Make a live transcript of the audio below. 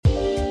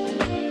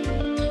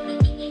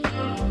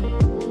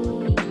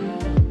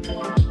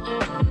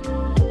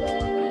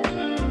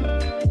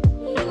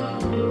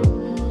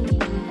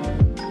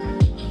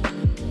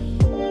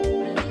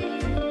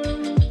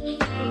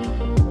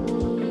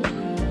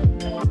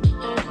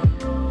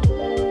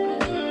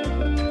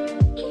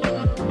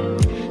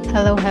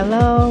Hello,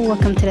 hello.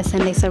 Welcome to the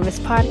Sunday Service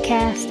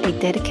Podcast, a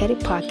dedicated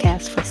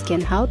podcast for skin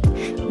health,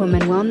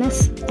 women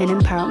wellness, and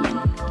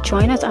empowerment.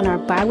 Join us on our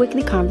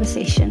bi-weekly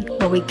conversation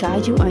where we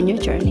guide you on your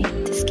journey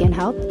to skin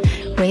health,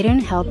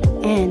 radiant health,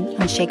 and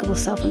unshakable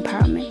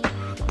self-empowerment.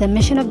 The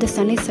mission of the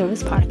Sunday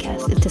Service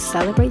Podcast is to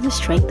celebrate the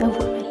strength of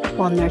women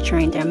while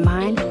nurturing their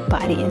mind,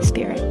 body, and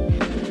spirit.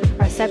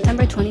 Our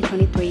September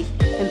 2023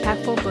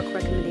 impactful book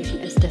recommendation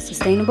is The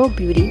Sustainable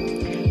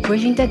Beauty,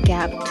 Bridging the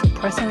Gap to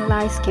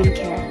Personalized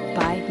Skincare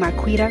by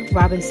Marquita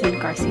Robinson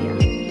Garcia.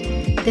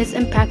 This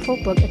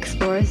impactful book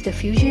explores the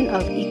fusion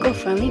of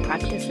eco-friendly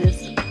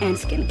practices and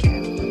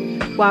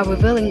skincare, while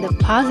revealing the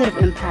positive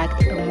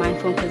impact of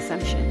mindful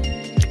consumption.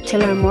 To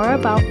learn more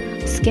about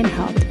skin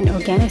health and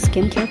organic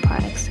skincare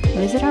products,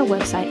 visit our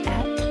website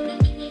at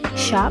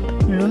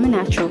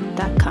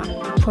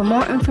shopluminatural.com. For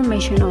more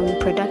information on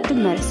reproductive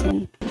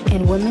medicine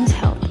and women's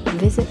health,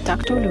 visit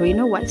Dr.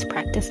 Lorena White's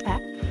practice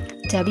at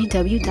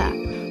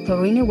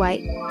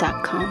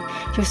www.lorenawhite.com.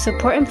 Your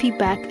support and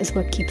feedback is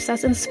what keeps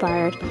us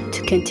inspired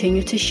to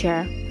continue to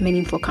share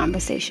meaningful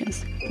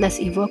conversations. Let's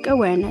evoke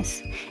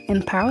awareness,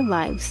 empower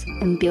lives,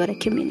 and build a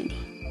community.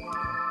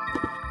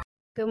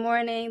 Good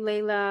morning,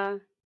 Laila,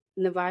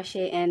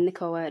 Nobashea, and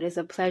Nicoewa. It is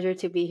a pleasure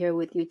to be here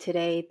with you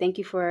today. Thank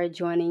you for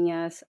joining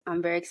us.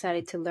 I'm very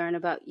excited to learn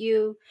about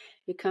you,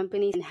 your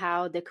company, and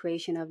how the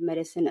creation of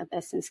Medicine of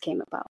Essence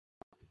came about.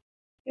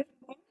 Good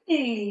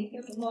morning.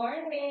 Good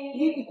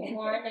morning. Good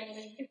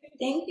morning.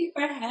 Thank you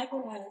for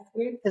having us.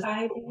 We're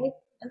excited. A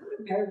little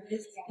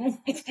nervous.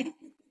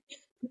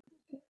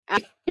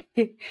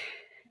 Okay,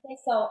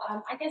 so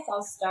I guess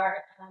I'll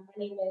start. My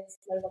name is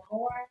Laila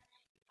Moore.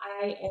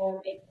 I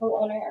am a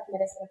co-owner of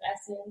Medicine of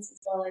Essence,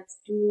 as well as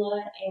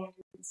doula and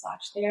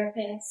massage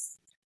therapist.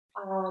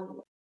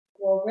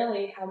 Well,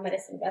 really, how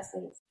Medicine of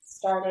Essence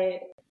started.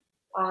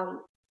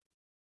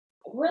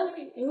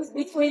 Really, It was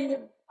between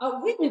the.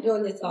 We've been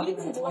doing this all we've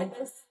been doing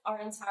this our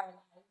entire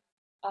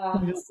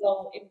life.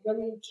 So it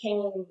really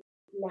came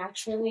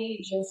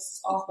naturally,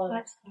 just off of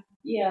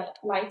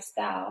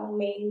lifestyle,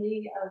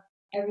 mainly of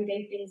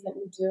everyday things that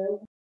we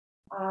do.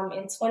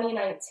 In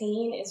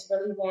 2019 is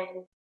really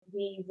when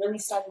we really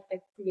started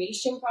the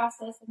creation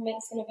process of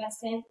Medicine of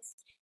Essence,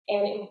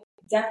 and it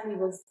definitely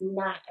was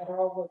not at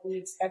all what we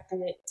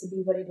expected it to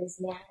be what it is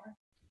now.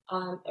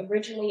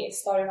 Originally, it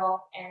started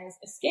off as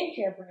a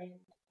skincare brand.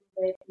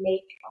 We would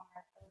make our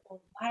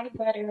herbal body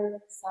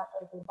butters, our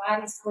herbal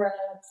body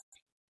scrubs,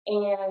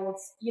 and,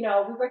 we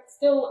were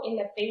still in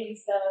the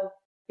phase of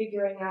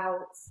figuring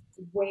out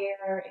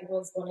where it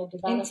was going to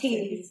develop. And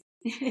teas.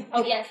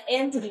 Oh, yes,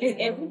 and teas.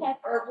 And we had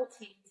herbal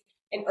teas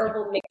and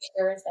herbal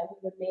mixtures that we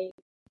would make.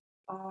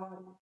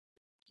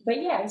 But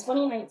yeah, in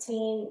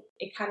 2019,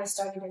 it kind of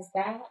started as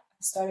that.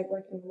 I started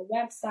working on the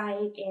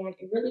website, and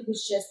it really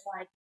was just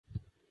like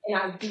an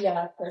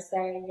idea per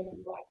se,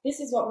 like this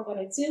is what we're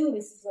going to do.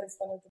 This is what it's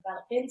going to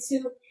develop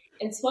into.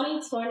 And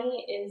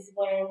 2020 is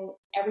when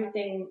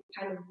everything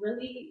kind of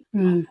really,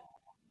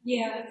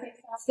 Yeah.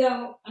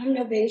 So I'm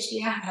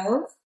Nobashea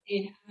House,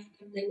 and I'm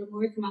Laila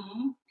Moore's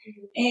mom.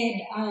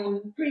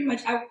 And pretty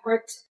much I've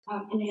worked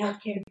in the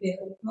healthcare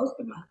field most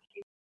of my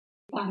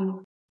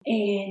life.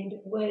 And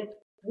what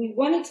we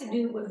wanted to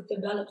do was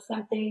develop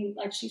something,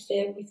 like she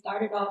said, we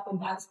started off and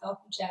bounced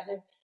off each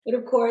other. But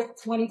of course,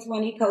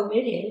 2020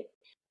 COVID hit.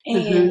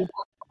 And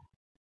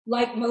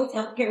like most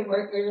healthcare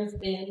workers,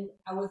 then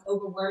I was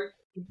overworked.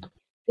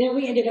 Then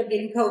we ended up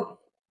getting COVID.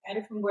 I got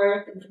it from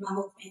work, and then my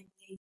whole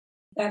family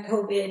got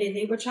COVID, and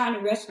they were trying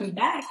to rush me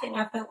back, and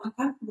I felt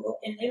uncomfortable.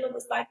 And Layla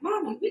was like,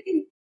 "Mommy, we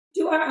can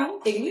do our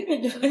own thing. We've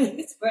been doing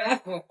this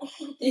forever."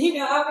 And,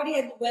 I already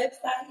had the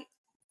website.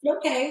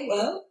 Okay,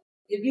 well,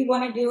 if you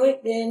want to do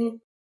it,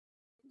 then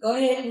go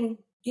ahead and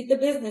get the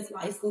business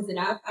license, and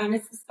I'll find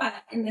us a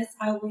spot. And that's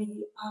how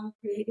we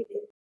created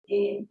it.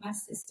 And my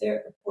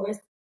sister, of course,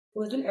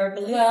 was an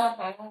herbalist. Well,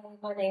 hi,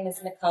 my name is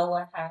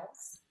Nicoewa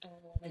House.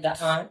 I'm the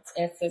aunt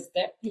and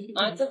sister,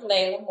 aunt of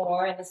Laila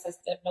Moore and the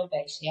sister of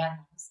Nobashea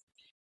House.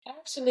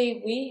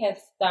 Actually, we have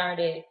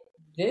started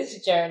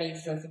this journey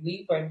since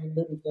we were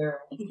little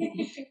girls.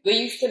 We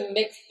used to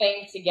mix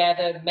things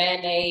together,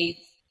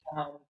 mayonnaise,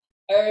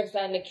 herbs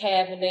on the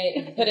cabinet,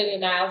 and put it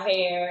in our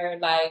hair.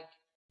 Like,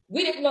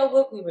 we didn't know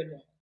what we were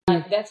doing.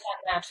 Like, that's how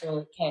natural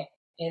it came.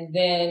 And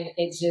then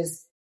it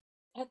just,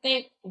 I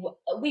think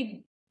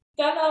we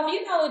got off,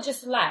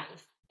 just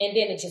life. And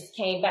then it just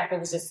came back. It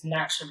was just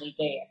naturally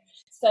there.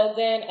 So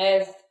then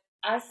as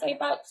I say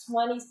about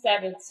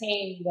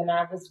 2017, when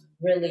I was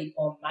really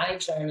on my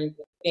journey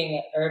with being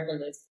an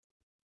herbalist,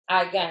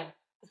 I got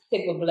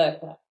sick with blood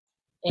clots.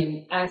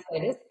 And I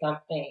said, it's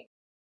something,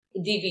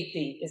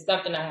 DVT, it's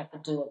something I have to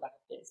do about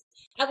this.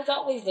 I was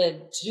always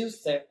a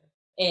juicer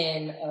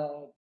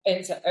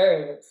into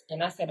herbs.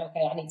 And I said,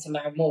 okay, I need to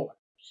learn more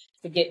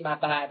to get my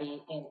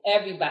body and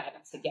everybody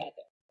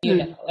together.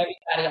 Everybody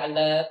I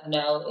love,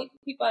 know,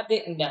 people I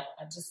didn't know.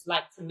 I just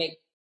like to make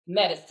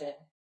medicine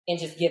and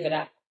just give it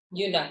out,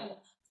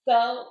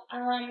 So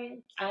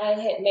I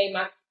had made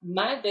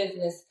my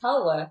business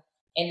Koa,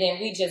 and then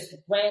we just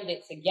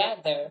branded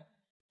together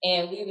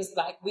and we was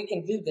like, we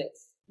can do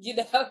this, you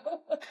know.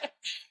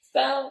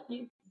 So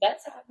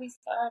that's how we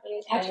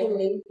started.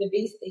 Actually, the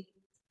bee stings.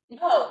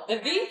 Oh, the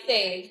bee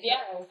stings,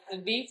 yes, the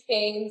bee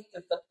stings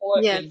to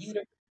support the Yes.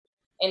 uterus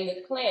and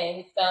the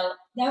cleanse. So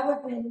That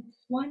was in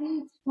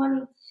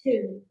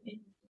 2022.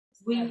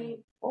 We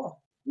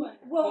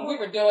well, we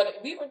were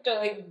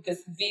doing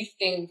this these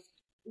things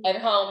at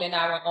home in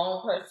our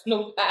own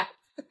personal lives.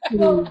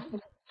 well,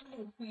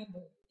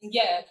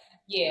 Yes,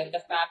 yeah,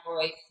 the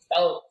fibroids.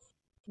 So,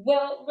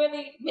 well,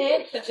 really,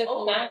 it's just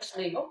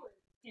naturally. over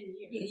 10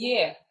 years.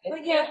 Yeah, But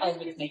it's yeah, been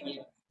over 10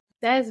 years.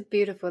 That is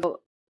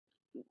beautiful.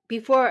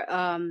 Before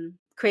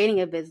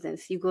creating a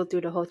business, you go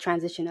through the whole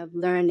transition of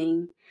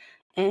learning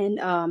and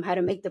how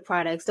to make the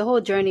products, the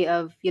whole journey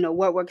of,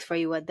 what works for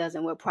you, what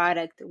doesn't, what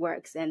product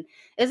works. And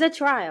it's a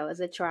trial.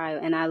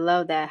 And I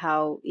love that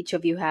how each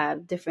of you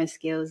have different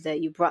skills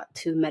that you brought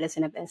to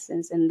Medicine of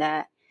Essence, and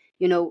that,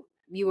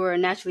 you were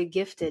naturally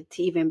gifted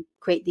to even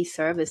create these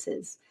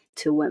services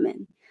to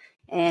women.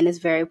 And it's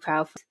very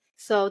powerful.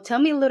 So tell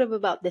me a little bit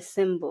about the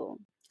symbol.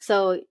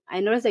 So I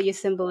noticed that your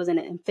symbol is an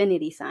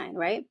infinity sign,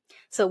 right?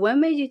 So what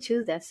made you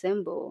choose that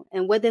symbol,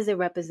 and what does it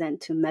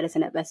represent to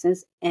Medicine of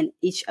Essence and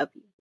each of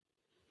you?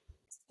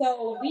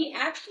 So we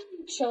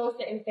actually chose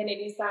the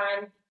infinity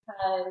sign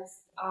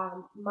because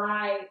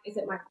my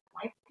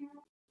life path?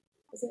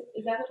 Is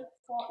that what it's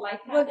called? Life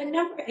Well, path? the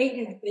number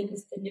 8 has been a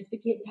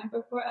significant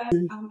number for us. I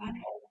had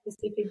a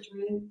specific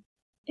dream,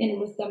 and it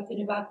was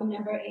something about the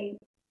number 8.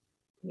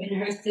 When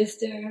her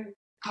sister,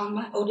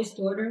 my oldest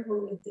daughter,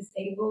 who was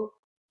disabled,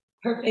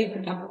 her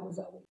favorite number was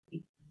always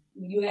 8.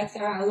 When you asked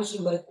her how old she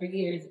was for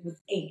years, it was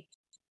 8.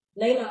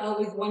 Layla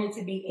always wanted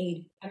to be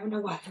 80. I don't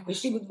know why. When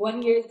she was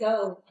 1 year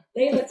old,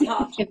 Layla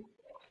talked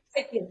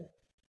particular.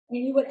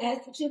 And you would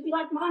ask her, she'd be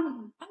like,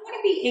 Mommy, I want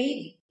to be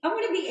 80. I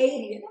want to be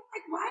 80. And I'm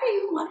like, why do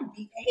you want to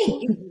be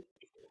 80?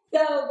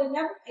 So the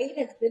number 8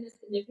 has been a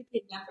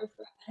significant number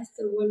for us.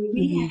 So when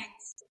we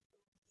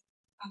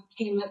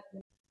came up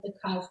with the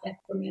concept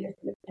for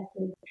Medicine of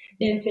Essence,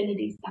 the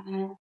infinity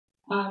sign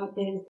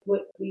is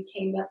what we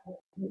came up with,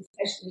 and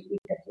especially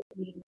because of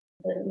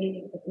the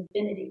meaning of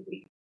infinity.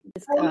 We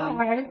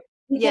because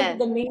Yes. of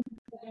the meaning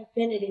of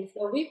infinity.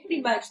 So we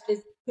pretty much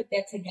just put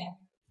that together.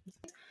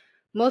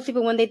 Most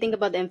people, when they think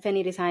about the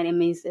infinity sign, it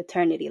means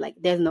eternity. Like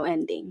there's no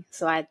ending.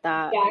 So I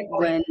thought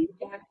when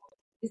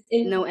It's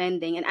in no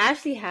ending, and I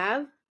actually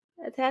have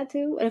a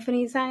tattoo, an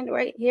infinity sign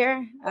right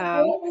here.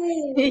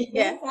 really?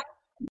 Yeah.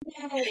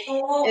 Yes,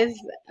 It's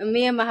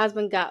me and my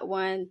husband got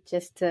one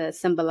just to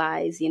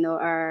symbolize,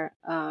 our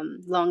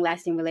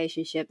long-lasting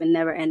relationship and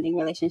never-ending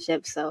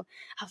relationship. So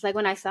I was like,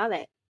 when I saw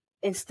that,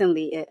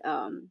 instantly it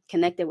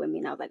connected with me,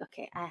 and I was like,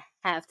 okay, I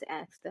have to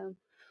ask them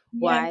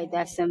why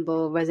that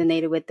symbol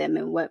resonated with them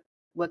and what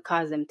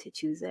caused them to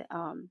choose it.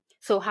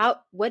 So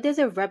what does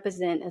it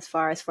represent as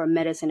far as for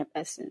Medicine of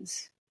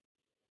Essence?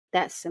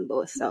 That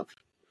symbol itself.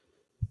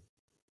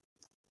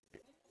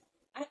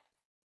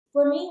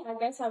 For me, I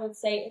guess I would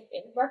say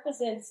it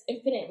represents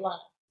infinite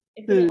love,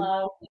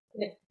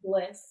 infinite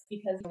bliss,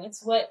 because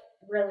it's what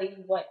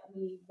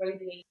we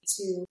radiate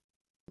to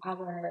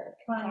our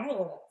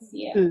clients.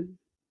 Yeah.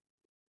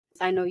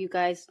 I know you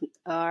guys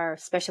are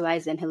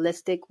specialized in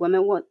holistic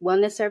women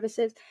wellness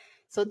services.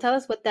 So tell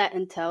us what that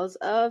entails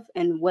of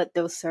and what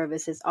those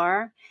services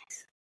are.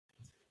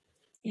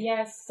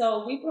 Yes,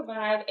 so we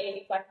provide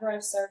a plethora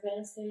of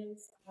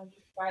services. We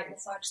provide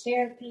massage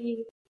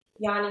therapy,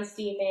 yoni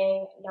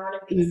steaming,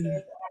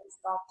 non-invasive body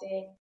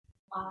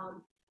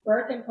sculpting,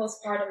 birth and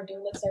postpartum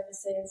doula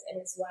services,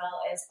 and as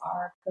well as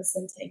our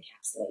placenta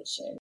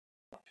encapsulation.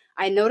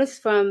 I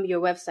noticed from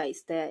your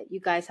websites that you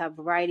guys have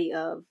a variety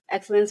of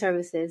excellent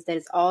services that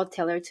is all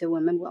tailored to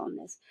women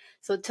wellness.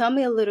 So tell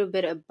me a little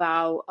bit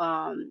about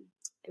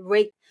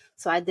Reiki.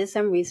 So I did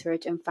some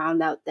research and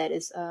found out that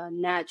it's a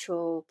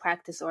natural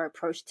practice or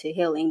approach to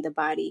healing the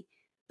body,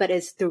 but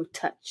it's through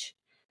touch.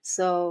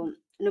 So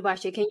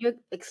Nobashea, can you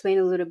explain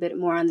a little bit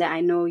more on that? I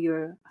know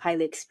you're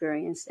highly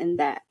experienced in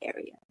that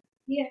area.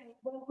 Yeah,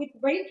 well, with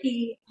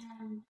Reiki,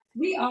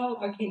 we all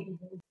are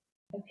capable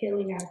of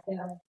healing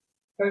ourselves.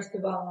 First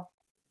of all,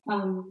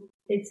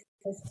 it's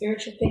a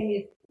spiritual thing.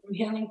 It's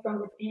healing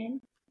from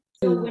within.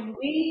 So when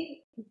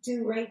we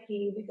do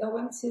Reiki, we go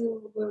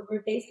into where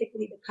we're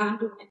basically the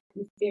conduit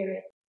in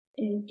spirit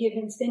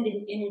and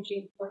sending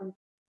energy from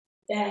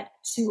that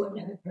to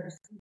another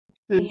person,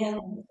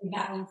 healing and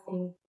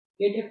balancing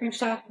your different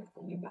chakras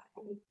in your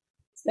body.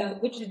 So,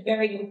 which is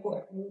very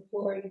important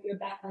for your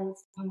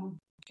balance,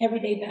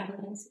 everyday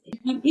balance.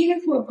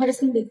 Even for a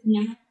person that's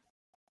not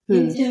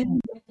into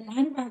a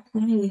lot of our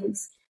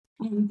clients,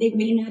 they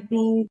may not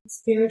be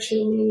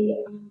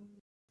spiritually,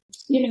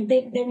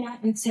 they're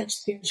not in touch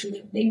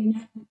spiritually.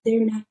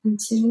 They're not in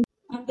tune.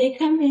 They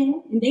come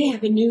in and they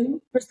have a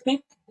new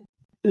perspective.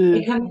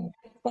 They come in not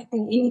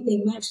expecting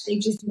anything much. They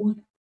just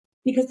want,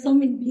 because so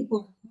many people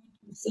are going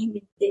through so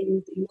many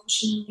things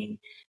emotionally,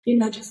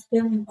 just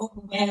feeling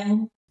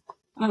overwhelmed,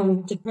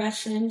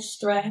 depression,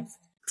 stress.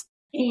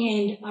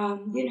 And,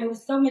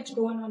 there's so much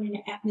going on in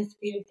the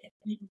atmosphere that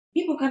when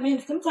people come in,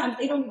 sometimes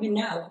they don't even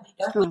know. They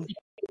don't want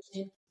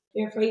information.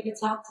 They're afraid to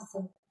talk to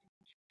someone.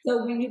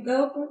 So when you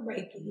go for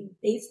Reiki,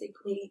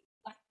 basically,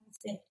 like I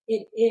said,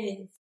 it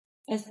is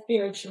a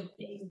spiritual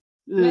thing.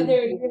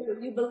 Whether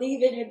you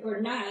believe in it or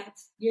not,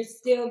 you're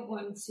still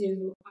going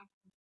to,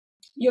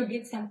 you'll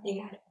get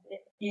something out of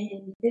it.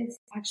 And it's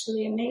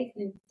actually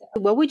amazing. So,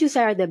 What would you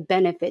say are the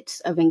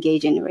benefits of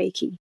engaging in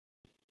Reiki?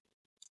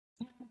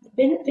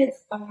 the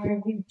benefits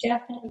are you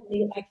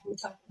definitely, like we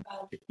talked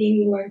about,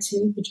 being more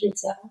attuned with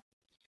yourself.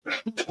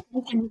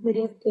 Sometimes it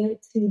is good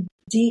to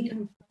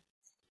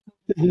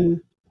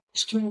decompress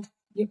stress.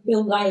 You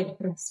feel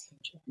lighter.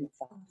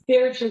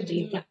 Spiritual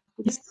detox.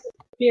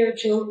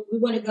 Spiritual. We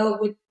want to go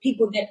with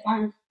people that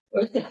aren't,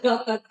 or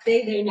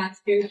say they're not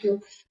spiritual,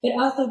 but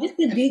also just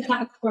to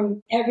detox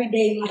from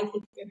everyday life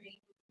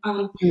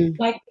experience.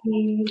 Like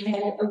we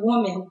had a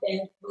woman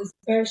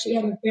that she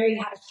had a very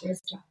high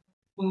stress job.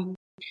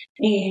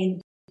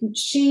 And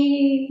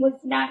she was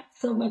not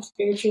so much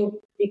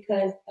spiritual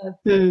because of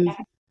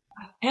that.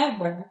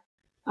 However,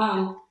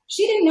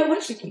 she didn't know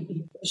what she could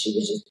be. She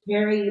was just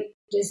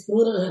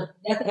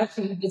that's how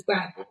she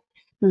described it.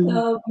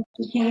 So when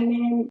she came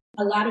in,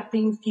 a lot of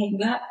things came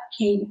out,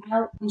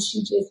 and she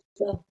just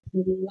felt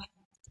light.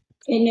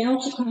 And now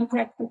she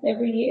contacts us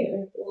every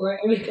year or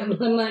every couple of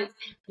months.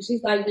 And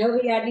she's like, no,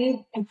 I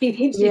need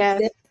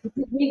to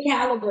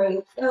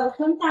recalibrate. So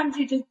sometimes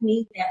you just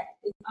need that.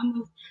 It's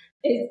almost,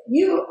 if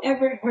you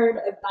ever heard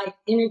of like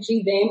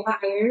energy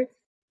vampires,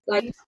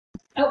 like,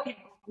 okay,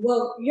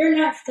 well, you're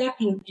not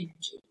sucking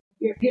energy.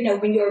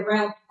 When you're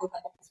around people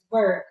that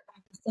work,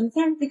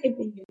 sometimes it could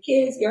be your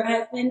kids, your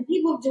husband.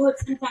 People do it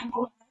sometimes.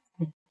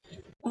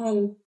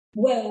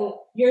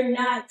 Well, you're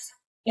not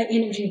an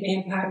energy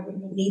vampire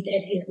when you need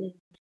that healing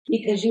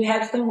because you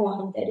have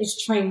someone that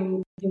is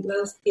trained and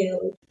well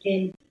skilled,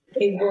 and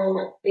they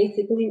will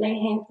basically lay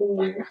hands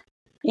on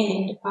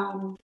you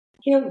and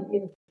heal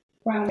you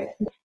from it.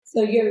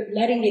 So you're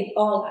letting it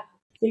all out.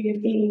 So you're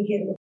being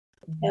healed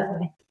that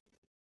way.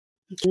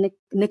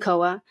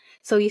 Nicoewa,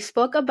 so you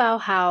spoke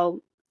about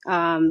how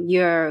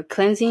your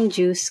cleansing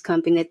juice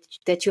company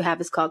that you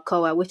have is called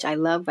Koa, which I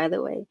love, by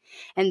the way,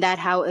 and that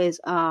how it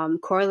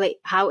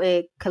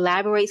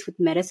collaborates with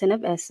Medicine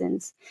of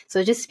Essence.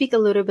 So just speak a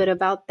little bit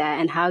about that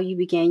and how you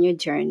began your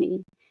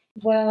journey.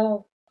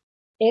 Well,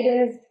 it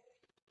is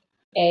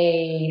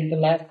a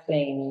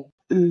blessing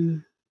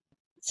to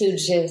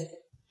just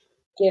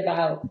give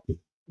out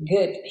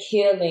good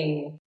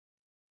healing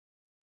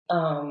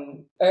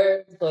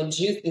herbs or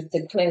juices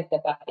to cleanse the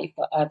body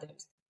for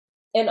others.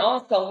 And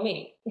also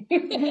me.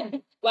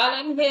 While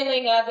I'm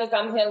healing others,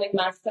 I'm healing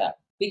myself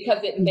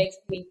because it makes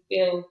me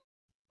feel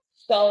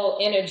so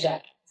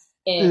energized.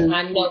 And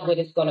I know what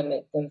it's going to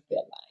make them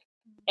feel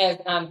like. As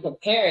I'm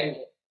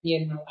preparing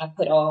it, I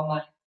put all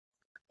my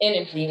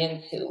energy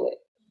into it.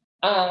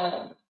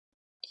 And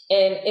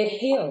it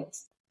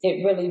heals.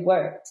 It really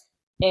works.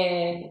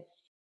 And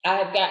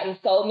I've gotten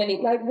so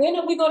many, like, when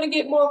are we going to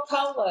get more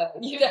color?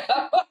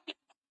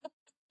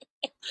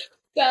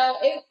 So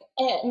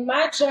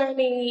my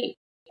journey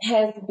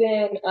has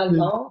been a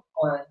long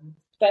one,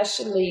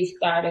 especially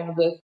starting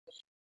with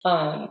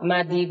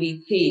my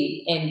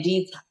DBT and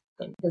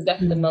detoxing, because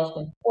that's the most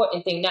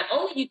important thing. Not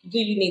only do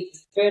you need to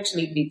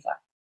spiritually detox,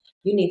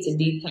 you need to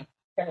detox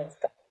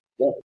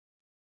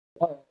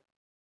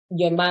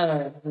your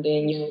mind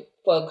and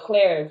for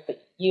clarity,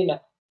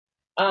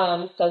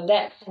 So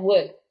that's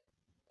what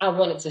I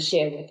wanted to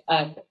share with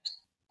others.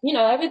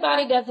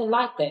 Everybody doesn't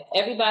like that.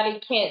 Everybody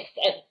can't.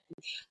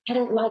 I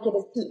don't like it,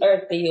 it's too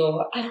earthy,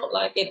 or I don't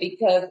like it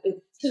because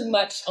it's too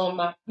much on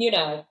my,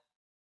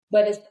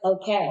 but it's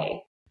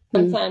okay.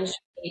 Sometimes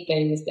you eat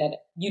things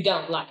that you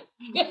don't like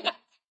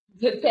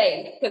to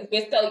taste because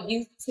we're so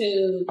used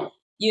to,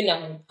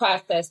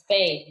 processed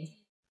things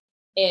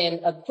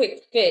and a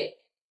quick fix.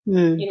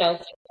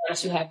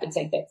 Sometimes you have to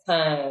take that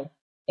time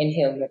and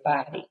heal your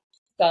body.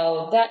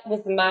 So that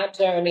was my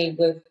journey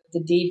with the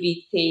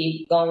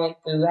DBT, going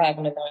through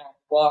having to learn how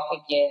to walk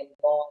again,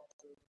 going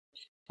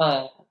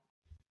through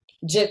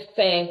just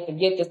saying,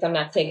 forget this, I'm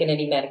not taking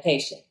any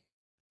medication.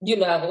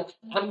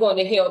 I'm going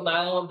to heal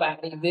my own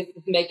body. This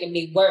is making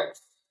me worse,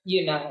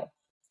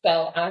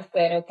 So I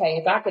said, okay,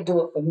 if I could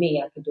do it for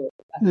me, I could do it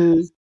for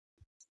others.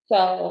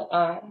 So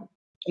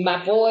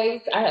my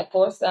boys, I have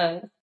 4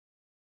 sons,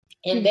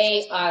 and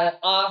they are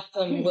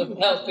awesome with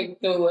helping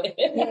through it.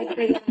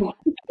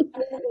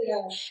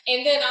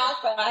 And then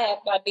also I have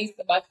my niece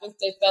and my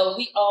sister, so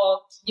we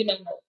all,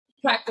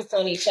 practice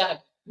on each other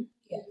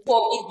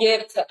before we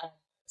give to others.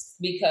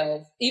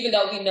 Because even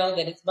though we know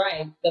that it's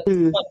right, the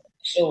for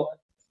sure.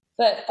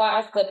 But as far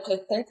as the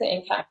placenta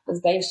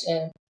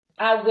encapsulation,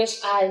 I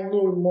wish I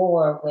knew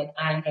more when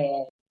I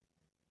had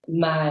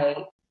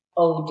my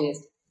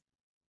oldest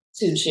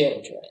 2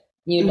 children,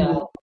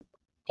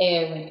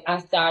 and I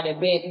started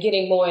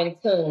getting more in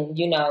tune,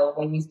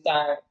 when you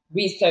start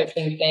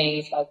researching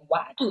things like,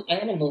 why do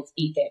animals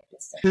eat that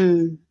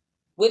placenta?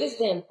 What is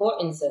the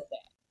importance of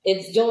that?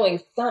 It's doing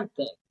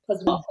something.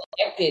 because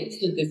we're connected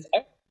to this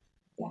earth.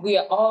 We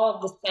are all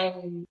the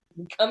same.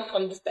 We come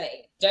from the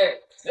same dirt.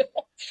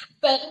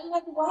 But I'm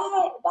like,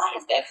 why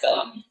is that so?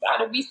 I'm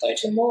trying to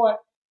research more.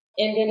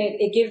 And then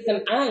it gives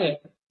them iron.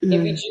 It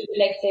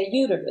rejuvenates their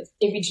uterus.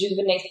 It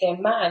rejuvenates their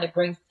mind. It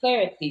brings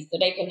clarity so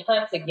they can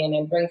hunt again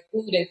and bring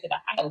food into the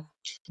house.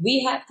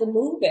 We have to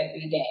move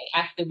every day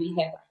after we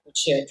have our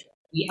children.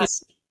 We have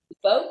to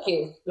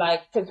focus,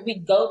 because we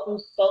go through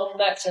so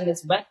much in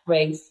this rat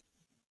race.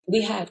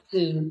 We have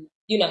to,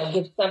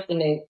 give something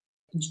to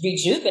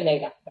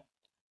rejuvenate us.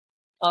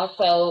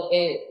 Also,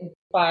 it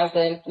requires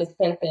the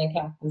placenta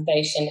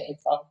encapsulation.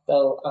 It's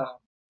also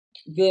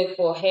good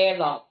for hair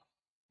loss.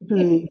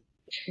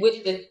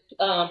 With the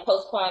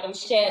postpartum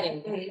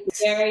shedding,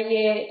 bury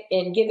it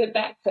and give it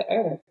back to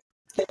earth,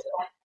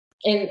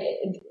 and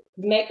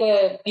make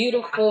a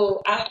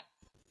beautiful, I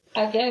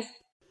guess,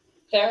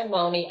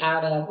 ceremony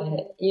out of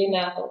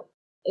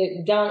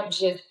it. Don't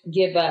just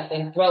give up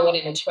and throw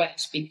it in the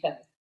trash because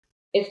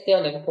it's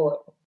still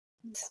important.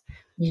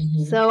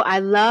 So I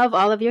love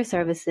all of your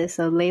services.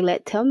 So Laila,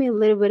 tell me a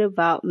little bit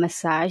about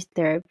massage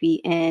therapy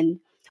and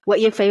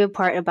what your favorite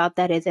part about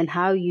that is and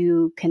how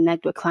you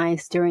connect with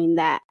clients during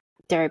that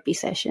therapy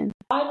session.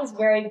 Massage is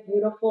very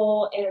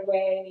beautiful in a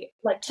way,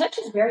 touch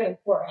is very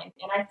important.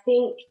 And I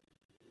think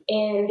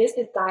in this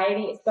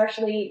society,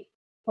 especially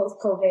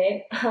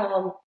post-COVID,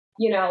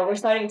 we're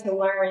starting to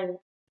learn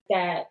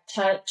that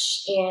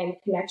touch and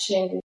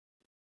connection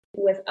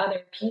with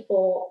other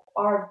people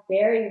are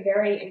very,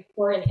 very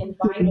important and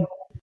vital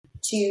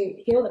to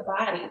heal the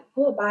body,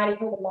 heal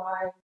the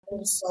mind, heal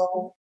the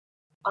soul.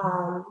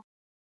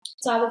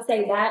 So I would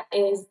say that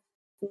is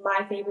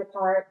my favorite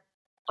part.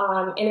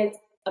 And it's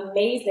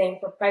amazing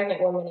for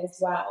pregnant women as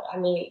well. I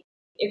mean,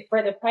 if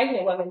for the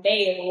pregnant women,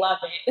 they love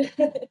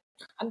it.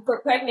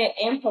 For pregnant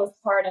and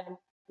postpartum,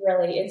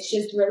 really, it's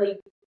just really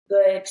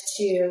good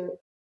to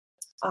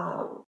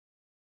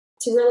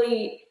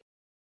really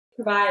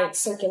provide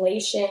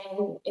circulation.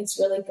 It's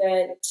really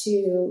good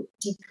to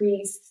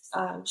decrease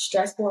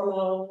stress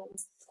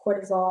hormones,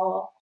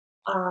 cortisol,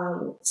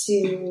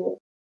 to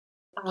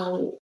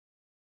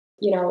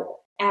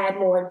add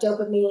more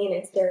dopamine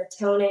and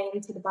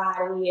serotonin to the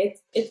body.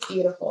 It's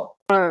beautiful.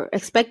 For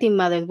expecting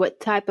mothers, what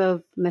type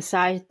of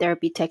massage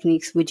therapy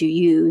techniques would you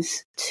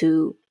use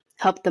to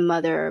help the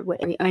mother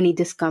with any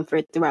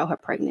discomfort throughout her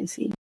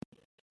pregnancy?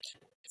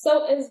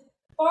 So as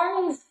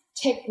far as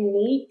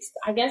techniques,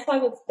 I guess I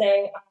would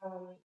say,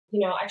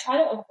 I try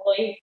to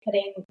avoid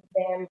putting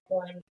them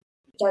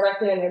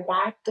directly on their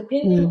back,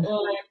 depending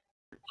on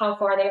how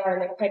far they are in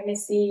their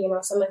pregnancy.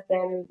 Some of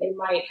them, they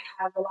might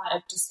have a lot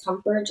of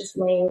discomfort just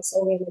laying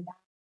solely on the back.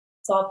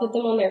 So I'll put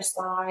them on their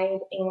side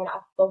and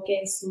I'll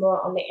focus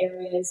more on the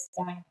areas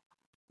that,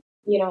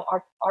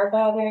 are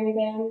bothering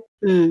them.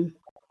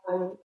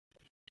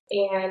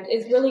 And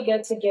it's really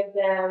good to give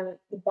them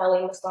the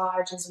belly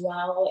massage as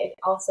well. It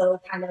also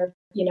kind of,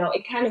 yes,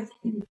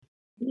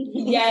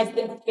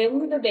 it's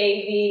filling the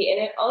baby,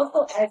 and it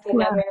also adds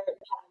another,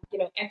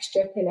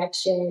 extra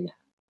connection,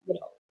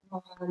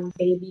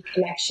 baby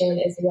connection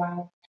as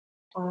well.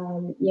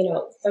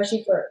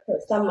 Especially for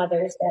some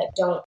mothers that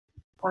don't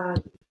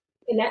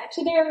connect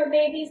to their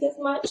babies as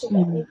much.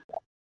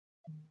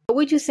 What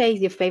would you say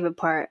is your favorite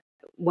part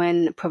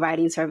when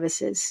providing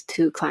services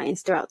to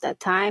clients throughout that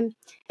time?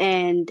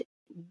 And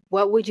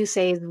what would you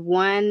say is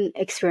one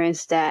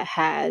experience that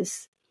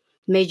has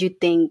made you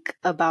think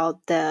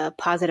about the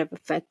positive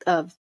effect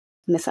of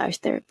massage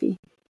therapy?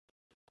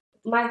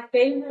 My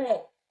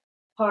favorite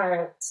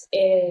part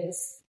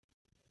is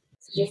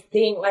just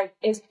being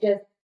it's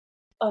just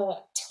a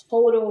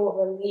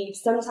total relief.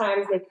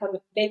 Sometimes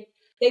they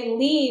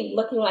leave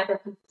looking like a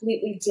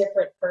completely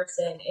different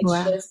person.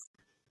 It's just,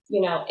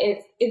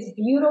 it's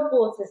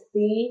beautiful to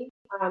see,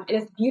 and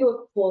it's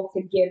beautiful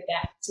to give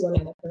that to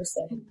another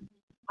person.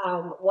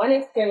 One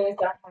experience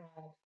that I had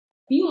a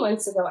few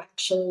months ago,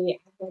 actually,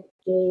 I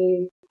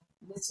gave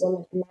this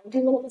woman a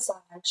 90-minute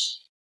massage,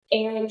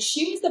 and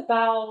she was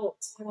about,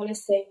 I want to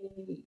say,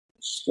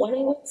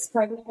 20 weeks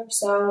pregnant or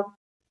so,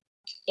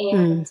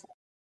 and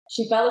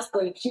she fell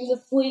asleep. She was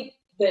asleep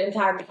the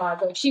entire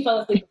massage. She fell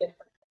asleep within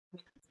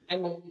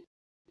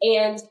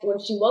and when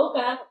she woke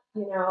up,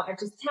 I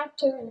just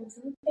tapped her and I was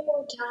like, "Okay,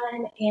 we're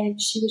done,"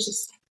 and she was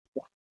just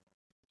like,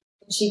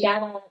 and she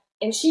got up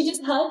and she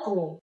just hugged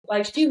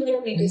me. She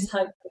literally just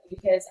hugged me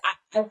because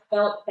I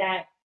felt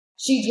that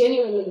she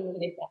genuinely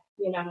needed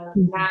that,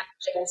 not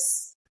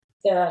just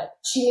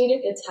she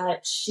needed the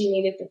touch, she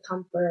needed the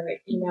comfort,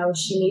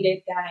 she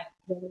needed that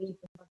relief.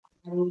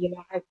 I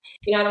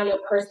don't know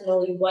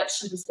personally what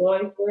she was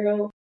going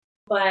through,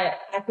 but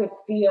I could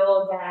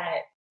feel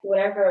that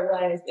whatever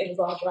it was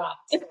all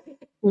dropped.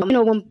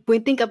 When we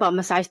think about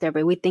massage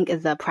therapy, we think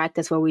it's a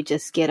practice where we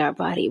just get our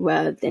body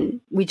rubbed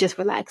and we just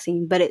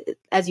relaxing. But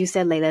as you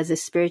said, Laila, it's a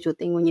spiritual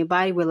thing. When your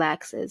body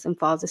relaxes and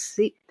falls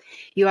asleep,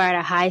 you are at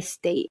a high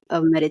state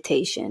of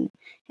meditation.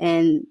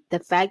 And the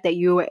fact that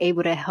you were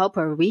able to help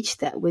her reach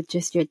that with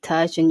just your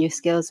touch and your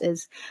skills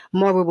is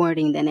more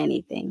rewarding than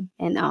anything.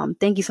 And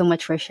thank you so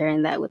much for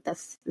sharing that with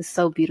us. It's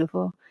so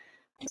beautiful.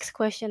 Next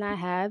question I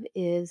have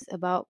is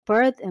about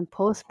birth and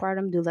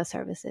postpartum doula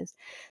services.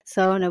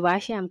 So,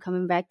 Nobashea, I'm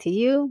coming back to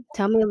you.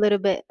 Tell me a little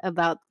bit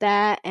about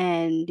that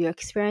and your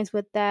experience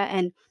with that,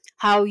 and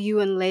how you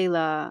and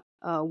Layla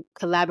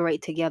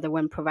collaborate together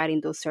when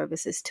providing those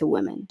services to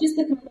women. Just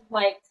to kind of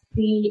like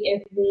see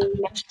if we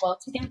mesh well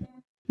together,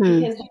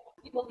 because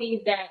we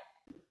believe that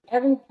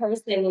every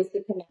person needs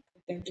to connect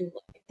with their doula.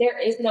 If there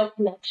is no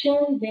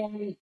connection,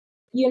 then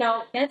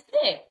that's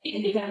it.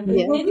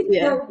 Exactly. Yeah, Well,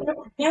 yeah.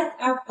 so that's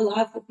our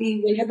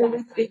philosophy. Whenever we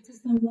speak to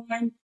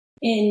someone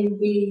and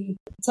we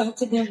talk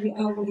to them, we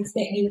always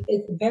say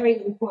it's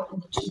very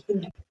important that you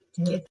connect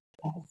with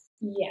us.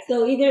 Yeah.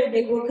 So either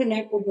they will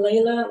connect with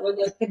Layla or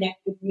they'll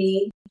connect with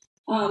me.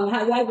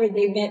 However,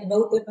 they met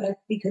both of us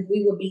because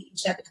we will be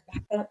each other's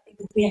backup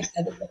because we have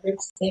other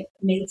births that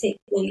may take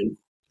place.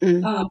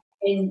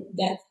 And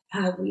that's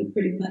how we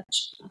pretty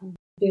much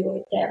do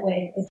it that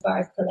way as far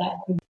as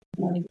collaborating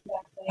on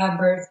our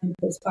birth and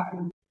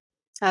postpartum.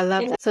 I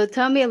love that. So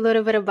tell me a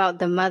little bit about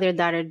the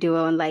mother-daughter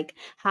duo and like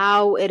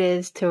how it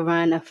is to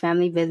run a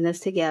family business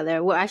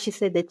together. Well, I should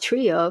say the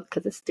trio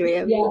because it's three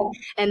of you,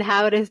 and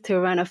how it is to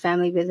run a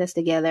family business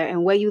together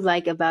and what you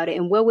like about it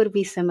and what would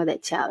be some of the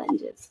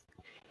challenges.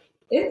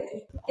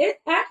 It's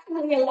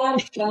actually a lot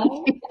of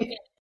fun.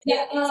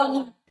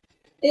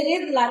 It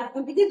is a lot of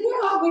fun because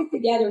we're always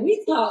together.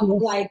 We talk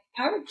like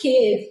our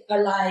kids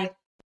are like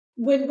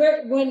when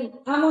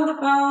I'm on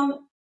the phone,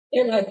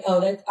 they're like, "Oh,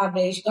 that's our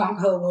beige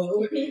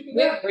Nicoewa."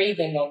 We're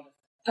breathing on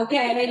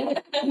Okay,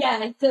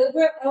 yeah. So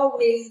we're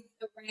always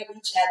around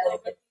each other,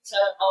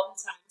 all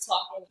the time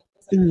talking.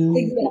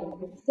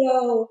 Exactly.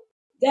 So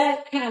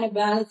that kind of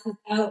balances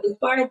out. As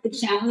far as the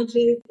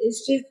challenges,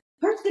 it's just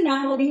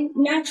personality,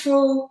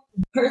 natural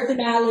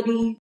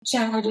personality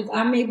challenges.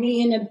 I may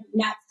be in a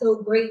not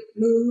so great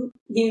mood,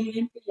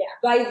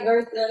 vice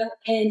versa.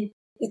 And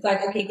it's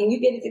like, okay, can you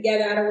get it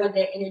together? I don't want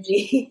that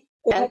energy.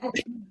 Or I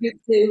just need you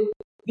to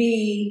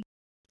be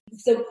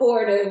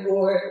supportive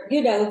or,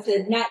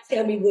 to not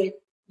tell me what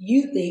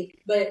you think,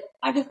 but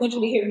I just want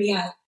you to hear me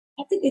out.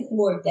 I think it's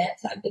more of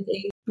that type of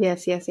thing.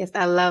 Yes.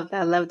 I love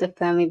the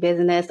family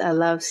business. I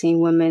love seeing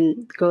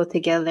women grow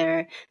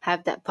together,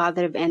 have that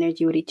positive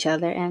energy with each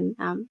other. And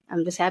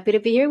I'm just happy to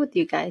be here with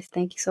you guys.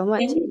 Thank you so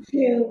much. Thank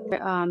you.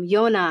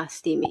 Yona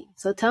steaming.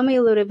 So tell me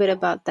a little bit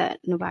about that,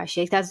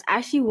 Nobashea. That's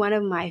actually one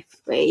of my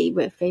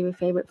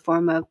favorite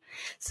form of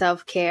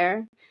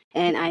self-care.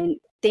 And I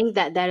think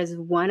that is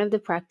one of the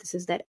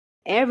practices that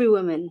every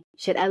woman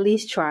should at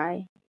least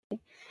try.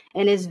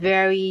 And it's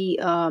very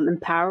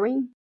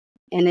empowering.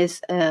 And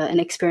it's an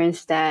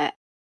experience that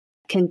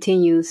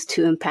continues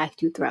to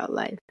impact you throughout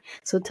life.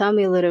 So tell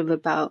me a little bit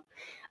about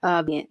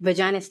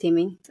vagina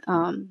steaming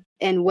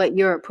and what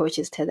your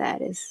approaches to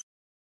that is.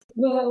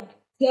 Well,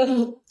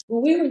 so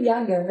when we were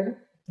younger,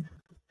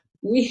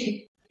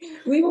 we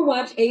would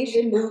watch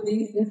Asian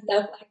movies and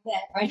stuff like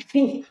that, right?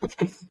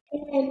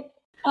 And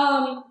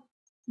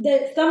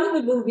some of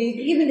the movies,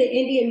 even the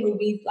Indian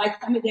movies,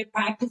 like some of their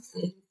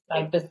practices,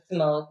 like the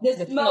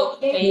smoke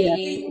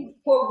phase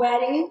for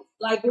weddings,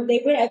 like when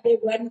they would have their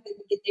weddings, they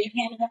would get their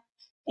hand up.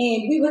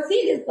 And we would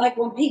see this like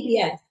on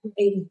PBS,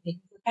 okay?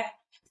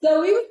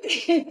 So we would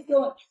see this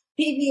on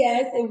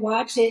PBS and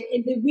watch it,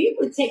 and then we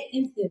would take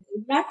instances.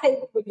 When I say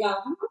we were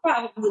young, we were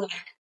probably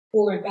like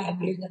 4 or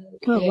 5 years old.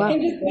 Oh, wow.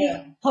 And just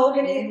be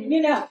holding it,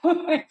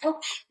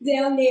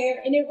 down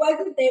there. And it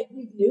wasn't that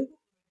we knew.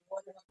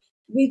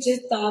 We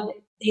just thought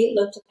that they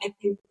looked like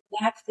they were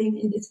relaxing,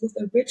 and this was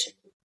a ritual.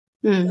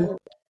 So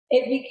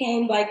it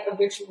became like a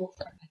ritual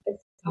for us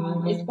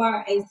as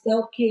far as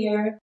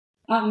self-care,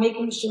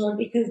 making sure,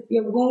 because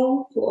your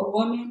womb for a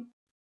woman,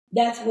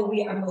 that's what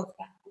we are most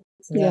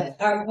balanced. Yes.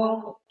 Our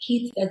womb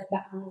keeps us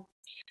balanced.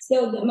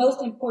 So the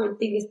most important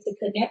thing is to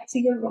connect to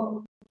your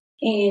womb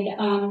and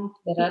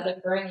that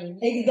other brain.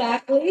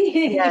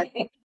 Exactly. Yes.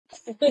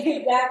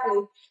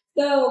 Exactly.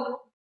 So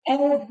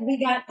as we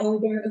got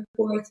older, of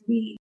course,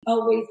 we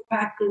always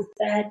practiced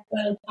that.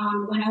 But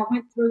when I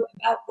went through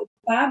about the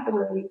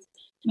fibroids,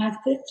 my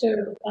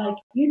sister was like,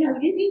 you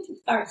need to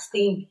start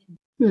steaming.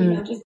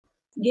 Just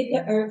get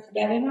the herbs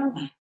together. And I'm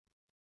like,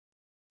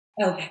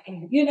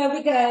 okay.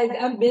 Because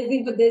I'm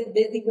busy with this,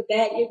 busy with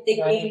that. You're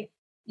thinking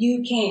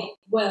you can't.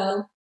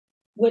 Well,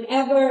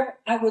 whenever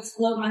I would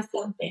slow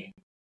myself down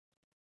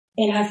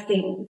and I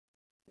steamed,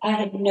 I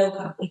had no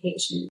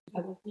complications.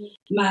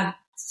 My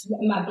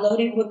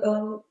bloating would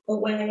go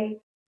away.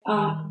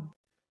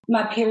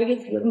 My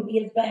periods wouldn't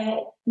be as bad.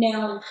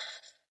 Now,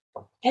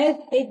 as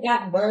it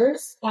got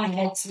worse, I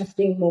had to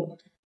steam more.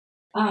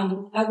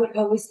 I would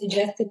always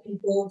suggest to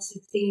people to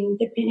steam,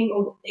 depending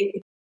on what they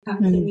would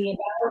come to me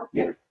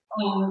about.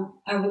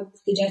 I would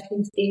suggest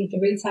them steam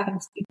 3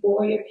 times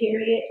before your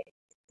period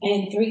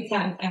and 3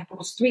 times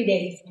afterwards, 3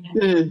 days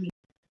when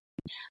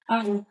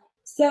I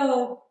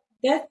So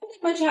that's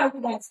pretty much how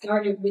we got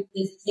started with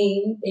this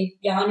thing, the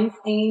yawning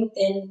thing,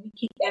 and we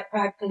keep that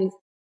practice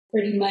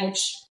pretty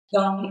much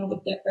going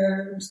with the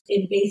herbs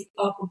and based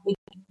off of what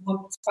the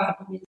woman's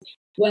problem is,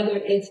 whether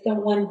it's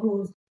someone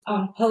who's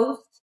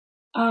post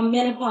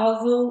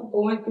menopausal,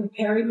 going through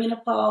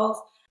perimenopause,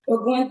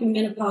 or going through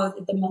menopause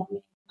at the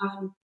moment.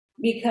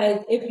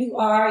 Because if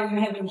you're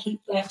having heat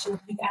flashes,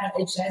 you gotta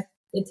adjust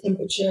the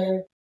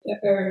temperature, the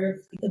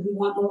herbs, because we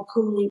want more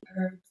cooling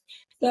herbs.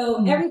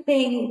 So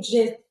everything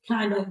just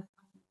kind of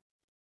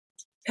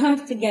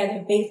comes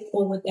together based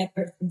on what that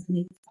person's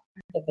needs.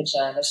 The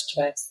vagina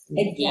stress.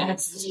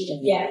 Exactly.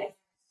 Yes.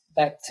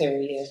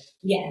 Bacteria.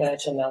 Yes.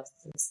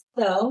 Vaginosis.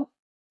 So,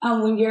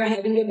 when you're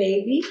having a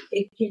baby,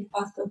 it can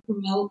also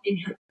promote and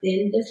help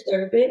thin the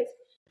cervix.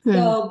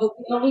 So, but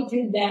we only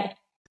do that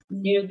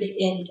near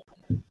the end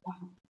of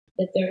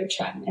the third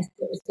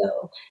trimester.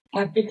 So,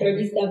 after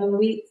 37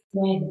 weeks,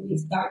 when we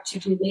start to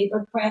do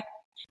labor prep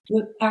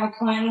with our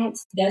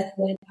clients, that's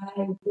when I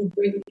will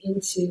bring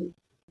into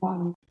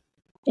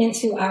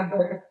our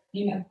birth,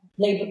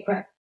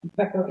 labor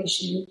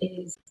preparation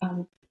is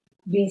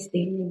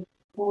V-steaming.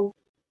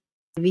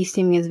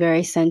 V-steaming is very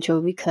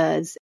essential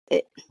because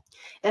it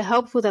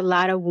helps with a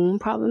lot of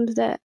wound problems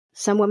that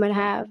some women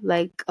have,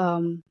 like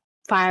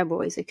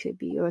fibroids, it could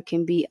be, or it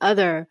can be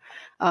other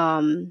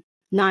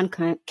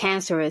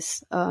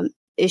non-cancerous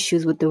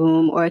issues with the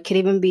womb, or it could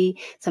even be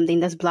something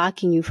that's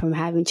blocking you from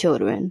having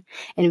children.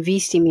 And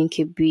V-steaming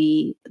could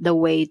be the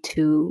way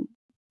to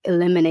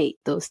eliminate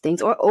those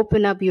things or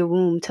open up your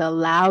womb to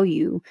allow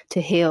you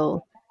to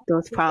heal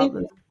those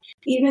problems.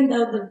 Even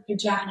though the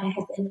vagina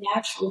has a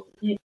natural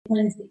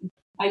cleansing,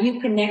 are you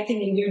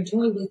connecting and you're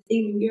doing this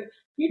thing?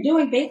 You're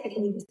doing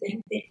basically the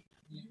same thing.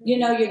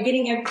 You're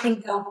getting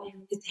everything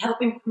going. It's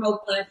helping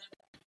promote blood.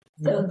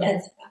 So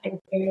that's why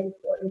it's very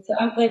important. So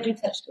I'm glad you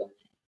touched on that.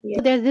 Yeah.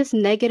 So there's this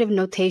negative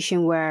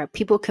notation where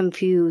people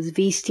confuse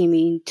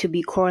V-steaming to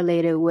be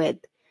correlated with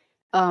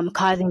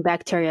causing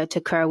bacteria to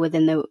occur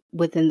within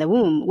the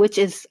womb, which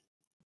is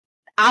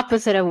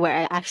opposite of what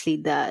it actually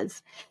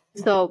does.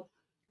 So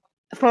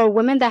for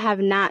women that have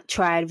not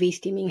tried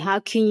V-steaming, how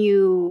can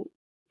you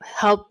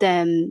help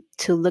them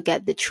to look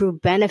at the true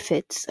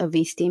benefits of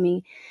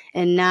V-steaming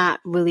and not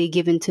really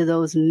give into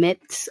those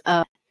myths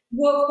of...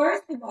 Well,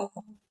 first of all,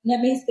 let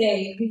me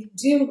say, we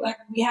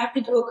have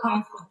to do a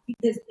consult,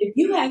 because if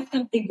you have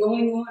something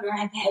going on or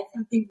have had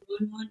something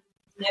going on,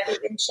 never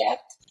been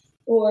checked,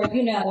 or,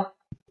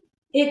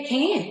 it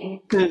can.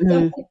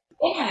 Something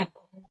can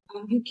happen.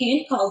 You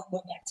can cause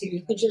more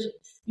bacteria because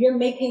you're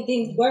making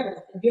things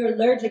worse. If you're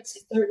allergic to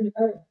certain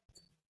herbs,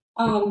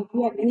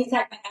 you have any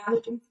type of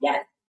allergies, yes,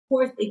 of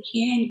course they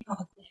can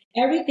cause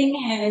that. Everything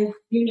has,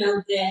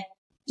 that,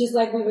 just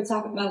like we were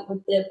talking about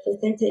with the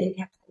placenta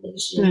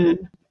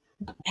encapsulation,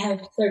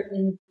 have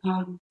certain,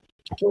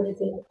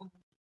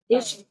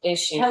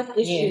 issues, health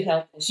issues.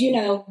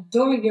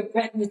 During your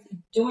pregnancy,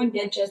 during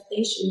that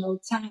gestational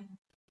time,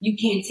 you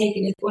can't take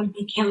it. It's going to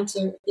be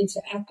counter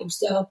interactive.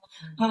 So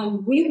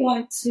we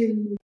want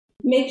to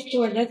make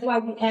sure, that's why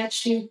we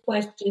ask you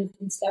questions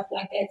and stuff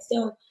like that.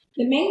 So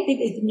the main thing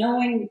is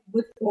knowing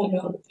what's going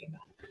on with your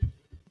body.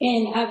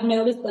 And I've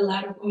noticed a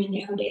lot of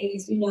women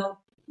nowadays,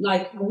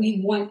 like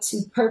we want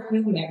to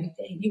perfume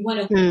everything. You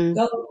want to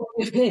go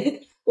with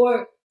it,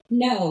 or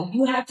no,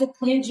 you have to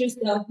cleanse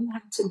yourself. You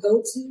have to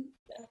go to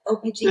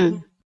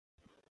OPG.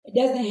 It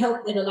doesn't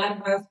help that a lot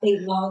of our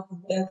state laws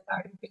as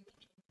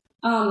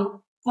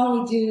well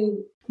only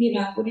do,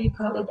 what do you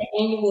call it, the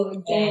annual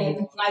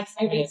exam, like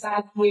every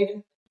 5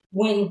 years,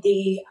 when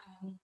the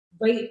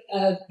rate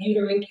of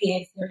uterine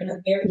cancer and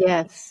ovarian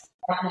cancer.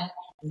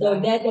 So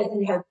that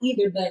doesn't help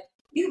either, but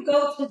you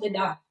go to the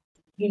doctor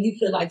when you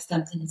feel like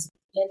something is,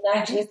 and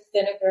not just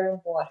vinegar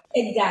and water.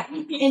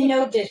 Exactly. And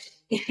no dish.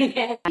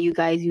 You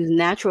guys use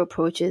natural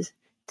approaches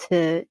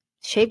to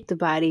shape the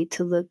body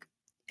to look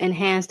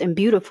enhanced and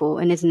beautiful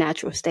in its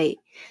natural state.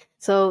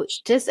 So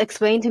just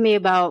explain to me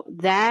about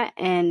that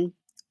and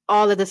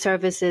all of the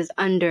services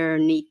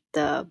underneath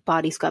the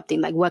body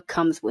sculpting, like what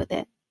comes with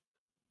it.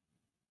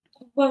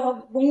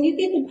 Well, when you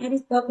get the body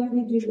sculpting,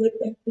 we do look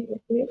at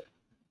it.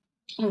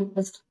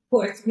 Of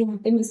course, we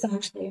have the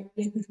massage there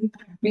because we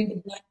bring the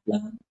blood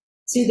flow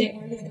to the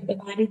areas of the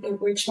body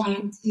that we're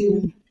trying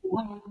to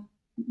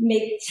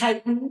make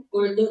tighten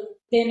or look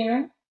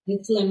thinner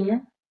and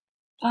slimmer.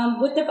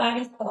 With the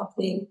body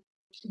sculpting,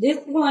 this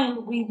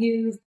one we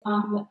use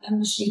a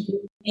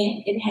machine,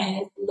 and it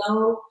has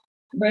low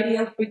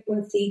radio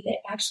frequency that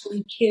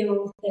actually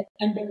kills the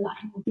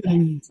underlying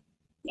fat.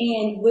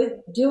 And with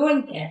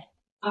doing that,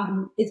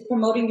 it's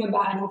promoting your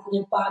body's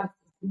lymphatic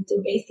system.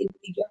 So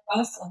basically, you're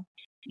also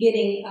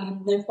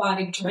getting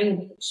lymphatic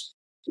drainage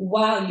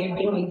while you're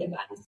doing the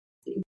body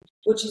sculpting,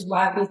 which is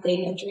why we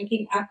say no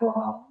drinking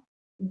alcohol,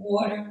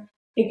 water,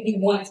 if you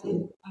want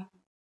to.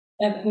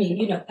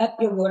 Up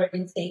your water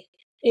intake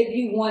if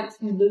you want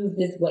to lose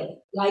this weight.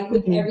 Like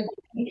with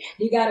everything,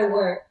 you got to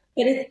work,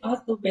 but it's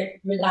also very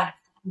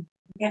relaxing.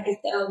 Okay,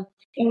 so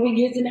when we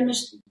use the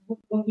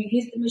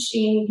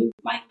machine, you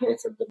might hear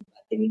some little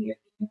buzzing in your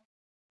ear,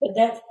 but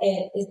that's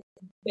it. It's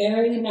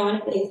very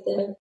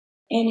non-invasive,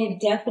 and it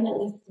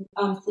definitely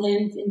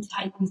slims and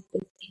tightens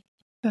the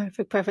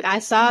skin. Perfect. I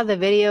saw the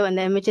video and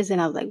the images,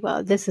 and I was like,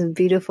 wow, this is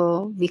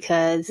beautiful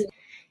because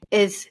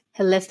is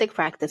holistic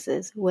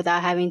practices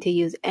without having to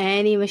use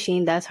any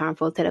machine that's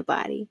harmful to the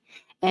body.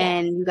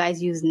 And you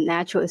guys use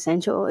natural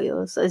essential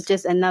oils. So it's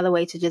just another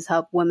way to just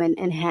help women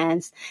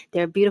enhance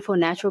their beautiful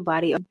natural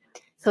body.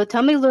 So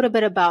tell me a little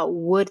bit about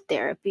wood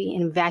therapy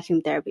and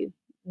vacuum therapy.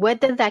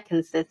 What does that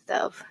consist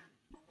of?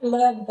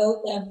 Love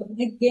both of them.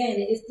 Again,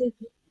 it's just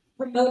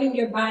promoting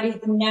your body's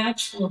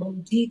natural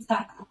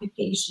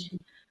detoxification,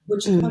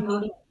 which is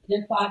promoting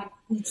the body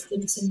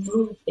system to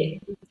move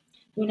things.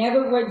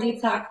 Whenever we're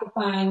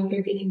detoxifying,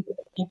 you're getting rid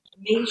of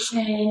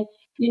inflammation.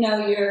 You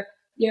know, you're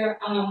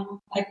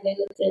like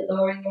Laila said,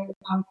 lowering your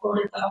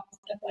cortisol and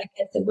stuff like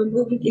that. So we're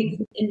moving things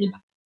within the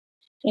body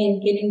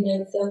and getting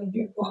them so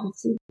you're going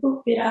to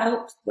poop it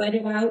out, sweat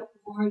it out,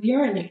 or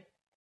urinate.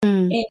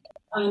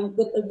 And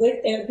with the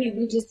wood therapy,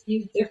 we just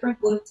use different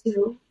wood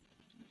tools.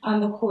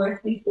 Of course,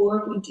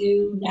 before we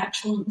do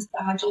natural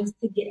massages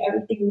to get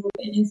everything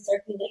moving and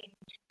circulating.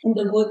 And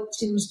the wood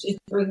tools just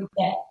bring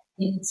that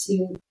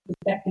into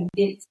effect and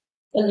gets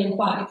the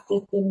lymphatic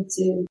system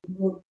to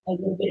move a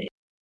little bit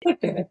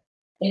quicker,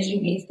 as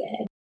you may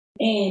say.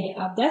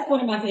 And that's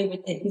one of my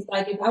favorite things.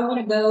 Like if I want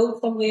to go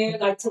somewhere,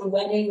 like to a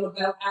wedding or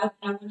go out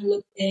and I want to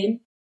look thin,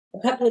 a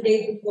couple of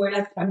days before,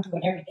 that's what I'm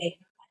doing every day.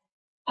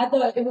 I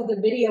thought it was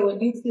a video on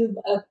YouTube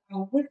of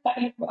what's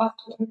that Ross?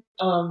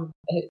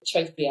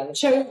 Tracy Ellis.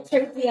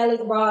 Tracy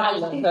Ellis Ross. I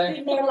love She's her.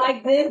 sitting there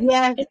like this.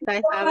 Yes,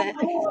 I saw that.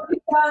 Oh my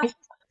God.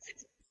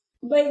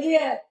 But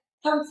yeah,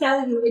 I'm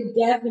telling you, it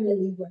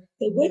definitely works.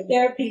 The wood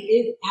therapy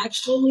is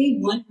actually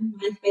one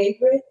of my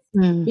favorites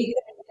because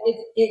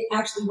it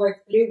actually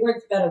works, but it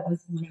works better when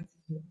someone else is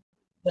doing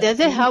it. Does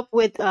it help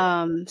with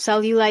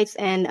cellulites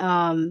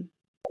and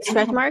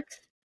stretch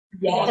marks?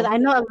 Yeah. Because I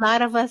know a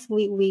lot of us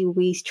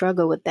we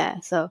struggle with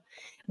that. So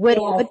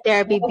would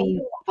therapy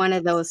be one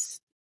of those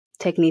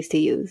techniques to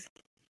use?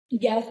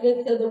 Yes,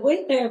 so the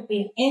wood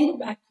therapy and the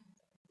vacuum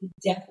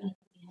therapy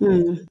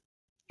definitely.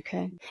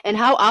 Okay. And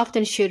how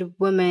often should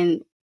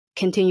women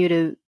continue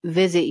to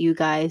visit you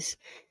guys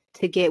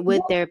to get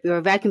wood therapy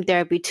or vacuum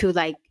therapy to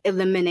like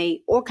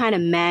eliminate or kind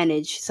of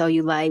manage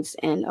cellulites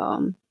and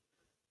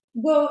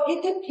Well,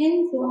 it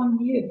depends on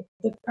you,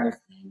 the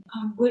person,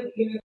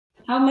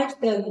 how much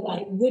does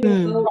like would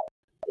it go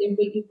and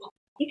would you want?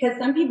 Because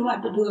some people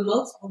have to do it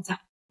multiple times.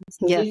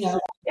 Yes. You know,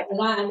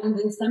 and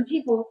then some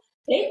people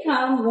they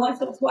come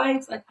once or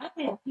twice. Like I've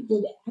had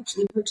people that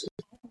actually purchased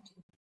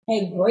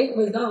had great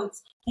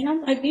results. And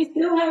I'm like, you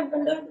still have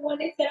another one?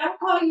 They said, I'll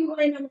call you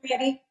when I'm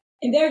ready.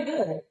 And they're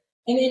good.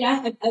 And then I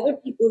have other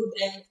people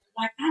that,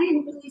 like, I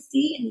didn't really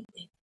see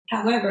anything.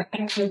 However, I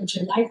don't know what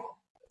your life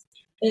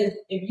is.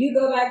 If you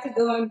go back to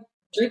going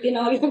drinking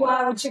all your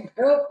wine with your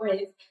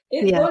girlfriends,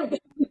 it's going to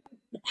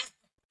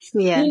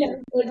be, you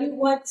know, but you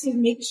want to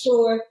make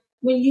sure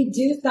when you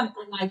do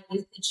something like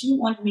this that you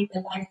want to make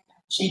the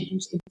lifestyle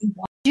change. If you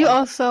want. Do you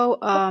also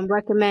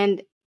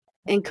recommend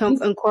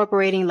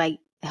incorporating like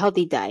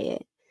healthy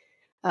diet,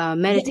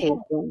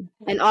 meditation,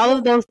 and all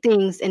of those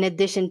things in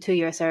addition to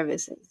your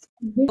services?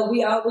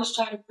 We always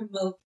try to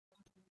promote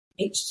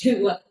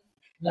H2O up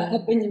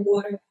in the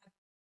water.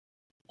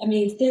 I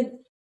mean, since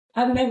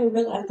I've never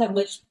realized how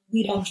much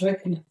we don't drink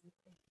enough.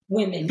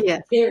 Women,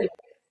 period.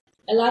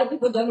 A lot of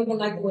people don't even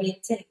like the way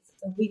it tastes,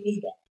 so we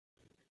need that.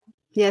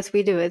 Yes,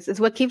 we do. It's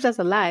what keeps us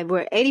alive.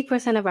 We're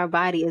 80% of our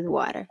body is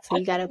water. So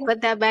you got to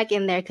put that back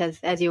in there because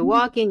as you're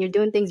walking, you're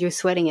doing things, you're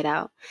sweating it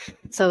out.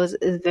 So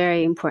it's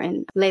very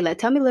important. Laila,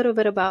 tell me a little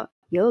bit about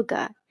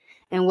yoga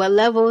and what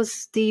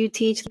levels do you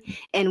teach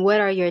and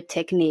what are your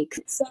techniques?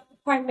 So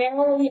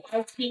primarily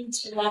I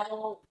teach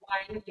level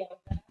 1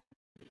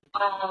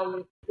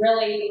 yoga.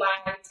 Really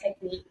my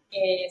technique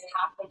is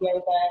hatha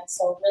yoga.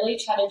 So really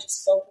try to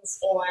just focus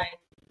on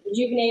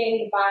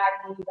rejuvenating the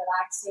body,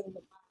 relaxing the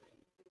body.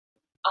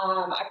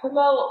 I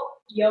promote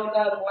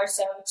yoga more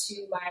so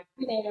to my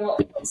prenatal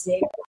and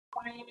postnatal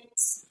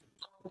clients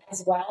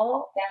as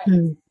well. That's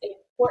an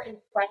important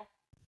prep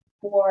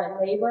for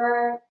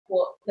labor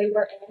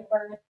and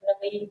birth,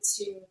 really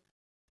to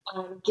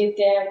get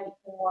them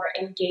more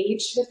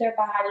engaged with their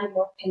body,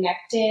 more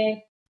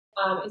connected.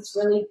 It's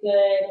really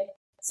good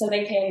so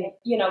they can,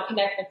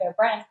 connect with their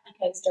breath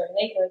because during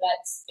labor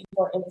that's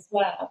important as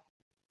well.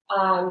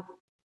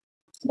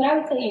 But I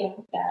would say,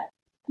 that.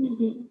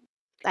 Mm-hmm.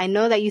 I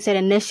know that you said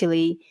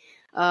initially,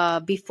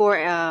 before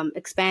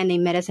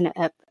expanding Medicine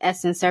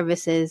Essence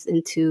services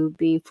into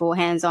being full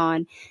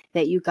hands-on,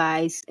 that you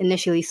guys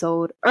initially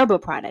sold herbal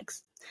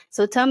products.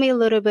 So tell me a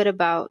little bit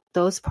about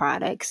those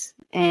products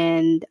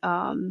and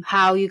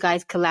how you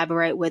guys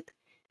collaborate with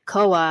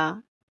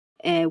Nicoewa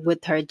and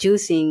with her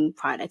juicing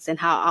products and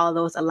how all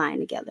those align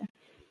together.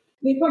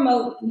 We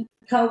promote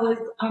Nicoewa's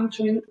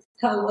drink,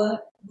 Nicoewa,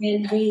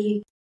 when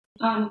we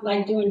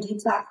like doing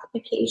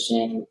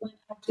detoxification, when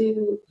I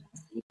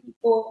see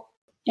people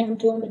and I'm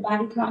doing the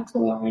body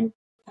contouring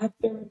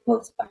after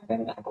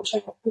postpartum, I will try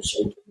to push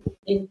it.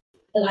 And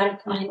a lot of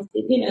clients,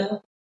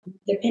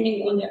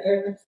 depending on the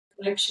herbs,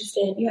 like she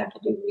said, you have to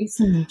do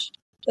research.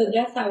 So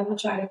that's how we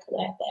try to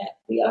collect that.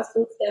 We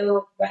also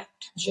sell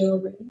wrapped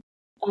jewelry.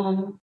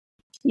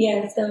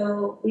 Yeah,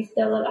 so we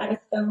sell a lot of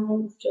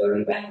stones,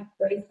 jewelry wrap,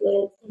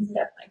 bracelets, and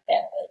stuff like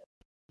that. But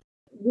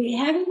we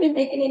haven't been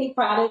making any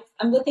products.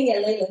 I'm looking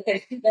at Layla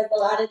because she does a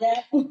lot of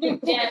that.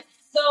 Yes.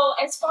 So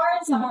as far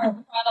as our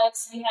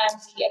products, we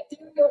have the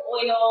ethereal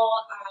oil,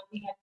 we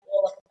have the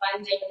oil of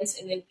abundance,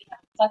 and then we have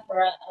a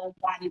plethora of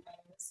body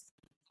butters.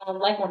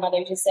 Like my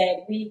mother just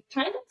said, we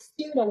kind of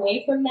steered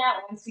away from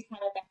that once we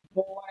kind of got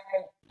more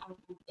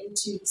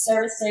into the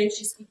services,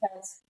 just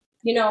because,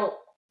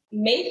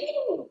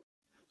 making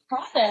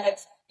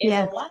products is a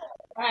Yes. lot of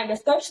time,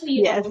 especially,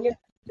 Yes. when you're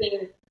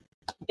making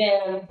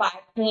them by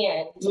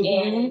hand,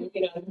 and,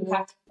 you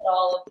have to put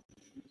all of,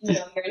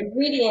 your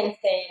ingredients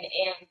in,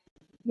 and,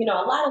 a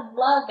lot of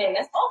love in.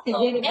 That's And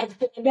also then if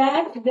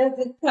that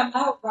doesn't come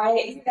out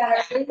right, you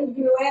gotta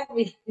redo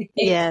everything.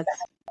 Yes.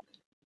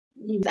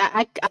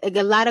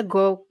 A lot of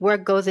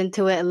work goes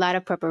into it, a lot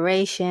of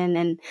preparation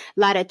and a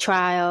lot of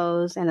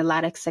trials and a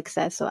lot of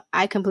success. So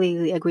I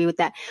completely agree with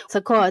that.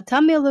 So Cole,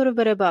 tell me a little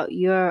bit about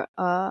your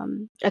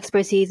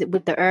expertise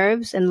with the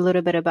herbs and a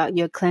little bit about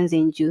your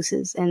cleansing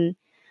juices and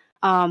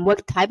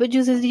what type of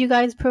juices do you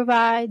guys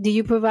provide? Do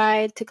you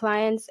provide to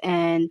clients,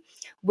 and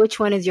which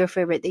one is your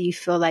favorite that you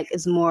feel like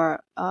is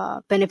more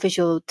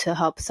beneficial to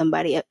help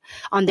somebody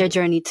on their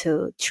journey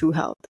to true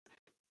health?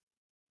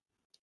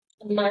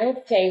 My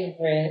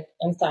favorite,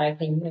 I'm sorry,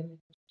 can you hear me?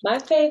 My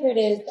favorite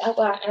is,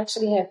 I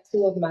actually have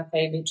two of my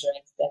favorite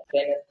drinks that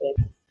benefit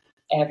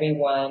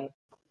everyone.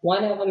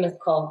 One of them is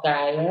called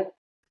Gaia,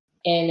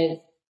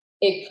 and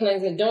it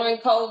cleanses during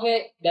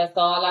COVID. That's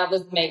all I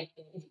was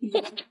making.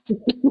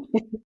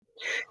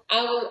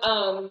 I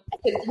was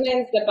to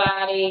cleanse the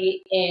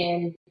body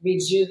and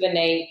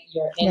rejuvenate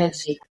your Yes.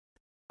 energy.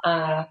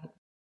 Uh,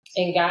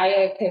 and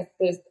Gaia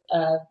consists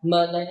of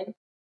mullein,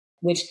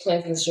 which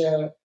cleanses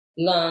your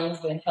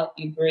lungs and help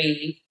you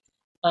breathe.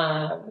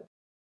 Um,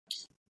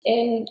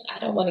 and I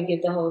don't want to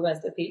give the whole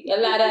recipe.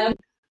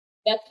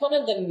 That's one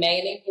of the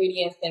main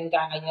ingredients in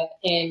Gaia,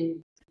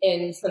 and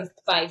some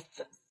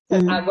spices.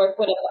 Because I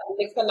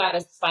mix a lot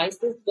of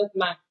spices with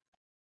my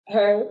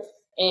herbs,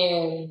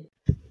 and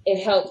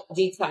it helps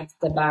detox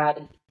the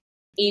body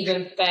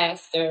even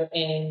faster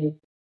and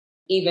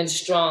even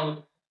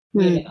stronger.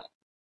 You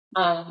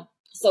know,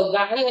 so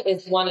Gaia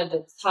is one of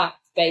the top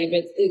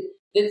favorites.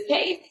 The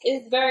taste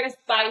is very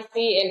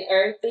spicy and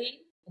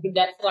earthy.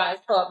 That's why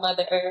it's called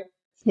Mother Earth.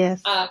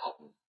 Yes.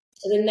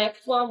 The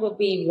next one would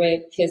be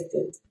Red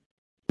Kisses.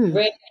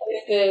 Red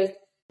Kisses,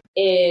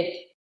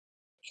 it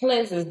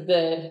cleanses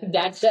the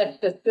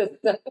digestive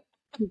system.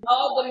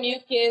 All the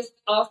mucus,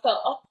 also,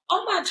 all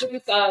my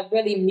drinks are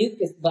really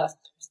mucus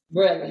busters,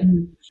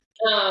 really.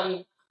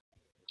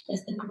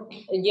 That's the number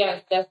one.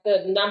 Yes, that's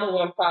the number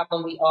one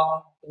problem we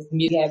all have, is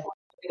mucus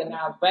in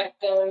our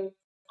rectum,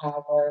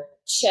 our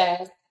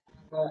chest,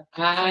 our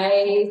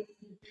eyes,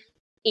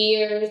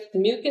 ears.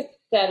 Mucus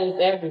settles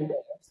everywhere.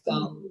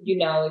 So, if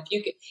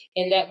you could,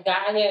 and that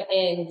Gaia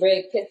and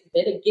Red Kisses,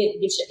 it'll get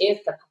your ears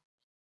stuck.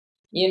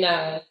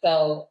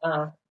 So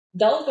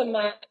those are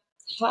my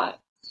top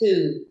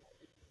two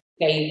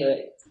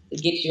favorites to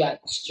get you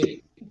out the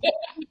street.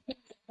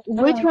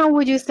 Which one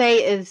would you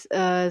say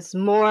is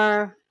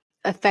more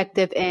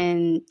effective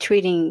in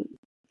treating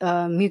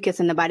mucus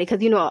in the body?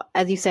 Because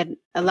as you said,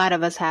 a lot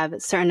of us have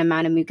a certain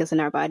amount of mucus in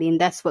our body, and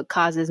that's what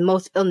causes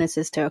most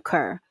illnesses to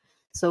occur.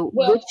 So,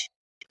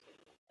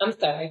 I'm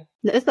sorry.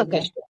 No, it's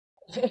okay.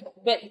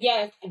 But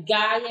yes,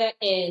 Gaia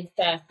and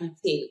Sassy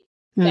Tea.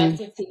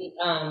 Sassy Tea,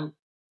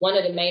 one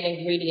of the main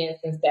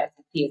ingredients in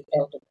Sassy Tea is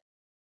elderberry.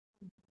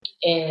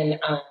 And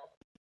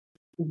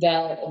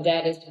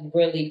that is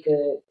really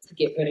good to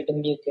get rid of the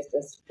mucus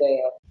as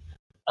well.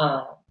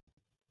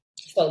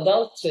 So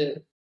those two.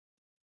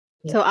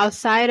 Yeah. So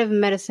outside of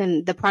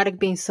medicine, the product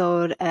being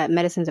sold at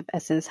Medicines of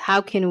Essence,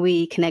 how can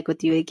we connect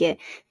with you to get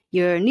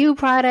your new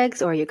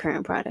products or your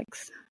current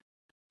products?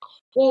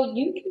 Well,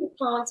 you can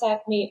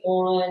contact me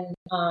on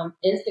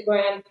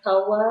Instagram,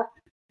 Coewa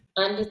 _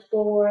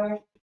 also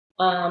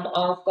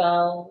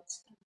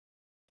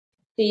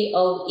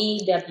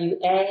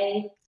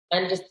COEWA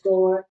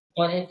 _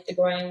 on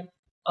Instagram.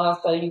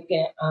 Also, you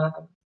can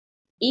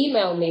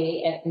email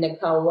me at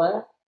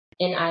Nicoewa,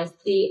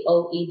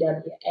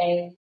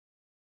 NICOEWA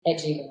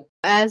 @gmail.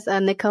 As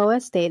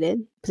Nicoewa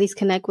stated, please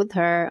connect with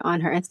her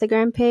on her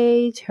Instagram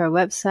page, her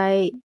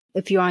website.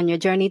 If you're on your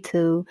journey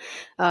to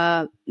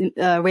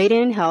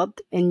radiant health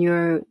and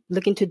you're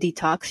looking to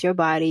detox your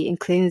body and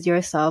cleanse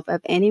yourself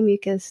of any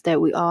mucus that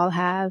we all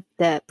have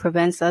that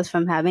prevents us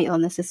from having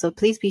illnesses. So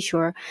please be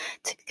sure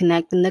to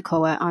connect with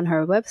Nicoewa on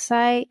her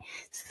website.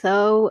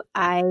 So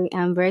I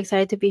am very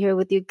excited to be here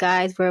with you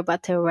guys. We're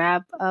about to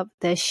wrap up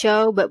the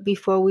show, but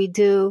before we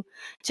do,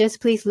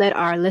 just please let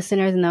our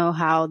listeners know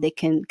how they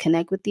can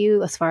connect with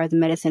you as far as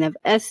Medicine of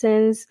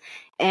Essence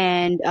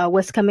and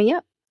what's coming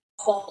up.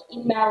 So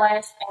email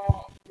us at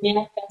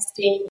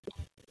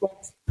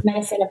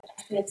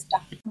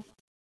medicineofessence.com.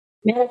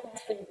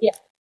 Manifesting.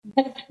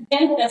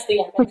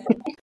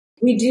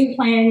 we do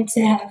plan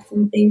to have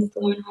some things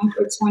going on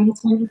for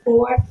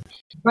 2024.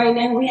 Right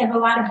now, we have a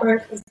lot of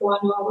birthdays going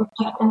on. We're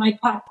popping like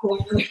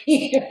popcorn over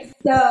here.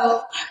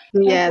 So,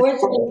 Yes.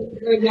 unfortunately,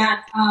 we're not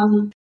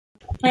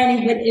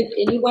planning. But if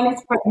anyone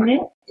is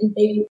pregnant and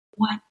they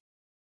want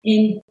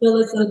and feel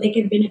as though they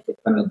can benefit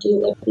from a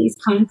doula, please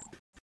contact.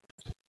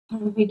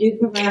 We do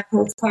provide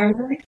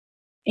postpartum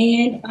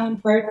and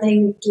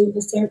birthing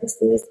doula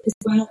services as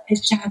well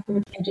as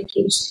childbirth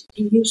education.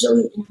 And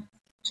usually in our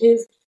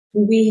packages,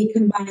 we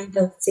combine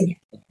those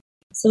together.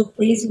 So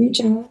please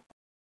reach out.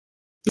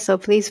 So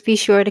please be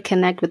sure to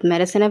connect with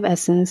Medicine of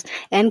Essence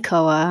and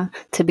Koa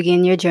to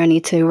begin your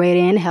journey to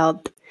radiant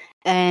health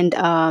and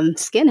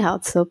skin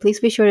health. So please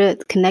be sure to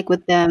connect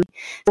with them.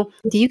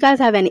 Do you guys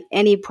have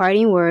any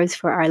parting words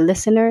for our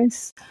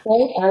listeners?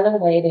 Stay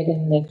elevated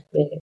and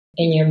lifted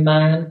in your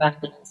mind, body,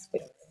 and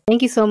spirit.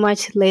 Thank you so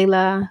much,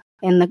 Laila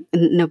and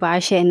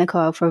Nobashea and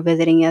Nicoewa, for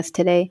visiting us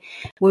today.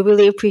 We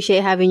really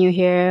appreciate having you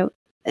here.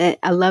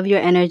 I love your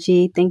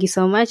energy. Thank you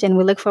so much. And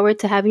we look forward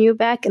to having you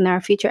back in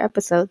our future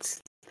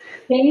episodes.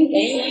 Thank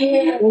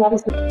you.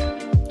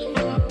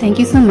 Thank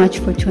you so much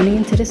for tuning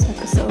into this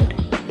episode.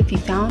 If you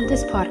found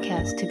this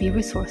podcast to be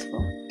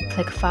resourceful,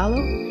 click follow,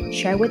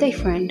 share with a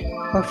friend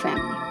or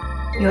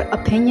family. Your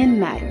opinion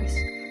matters,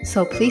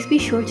 so please be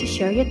sure to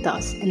share your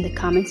thoughts in the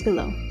comments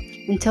below.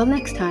 Until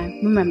next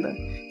time, remember,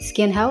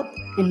 skin health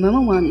and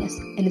women wellness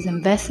is an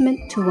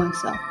investment to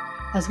oneself,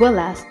 as well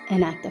as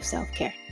an act of self-care.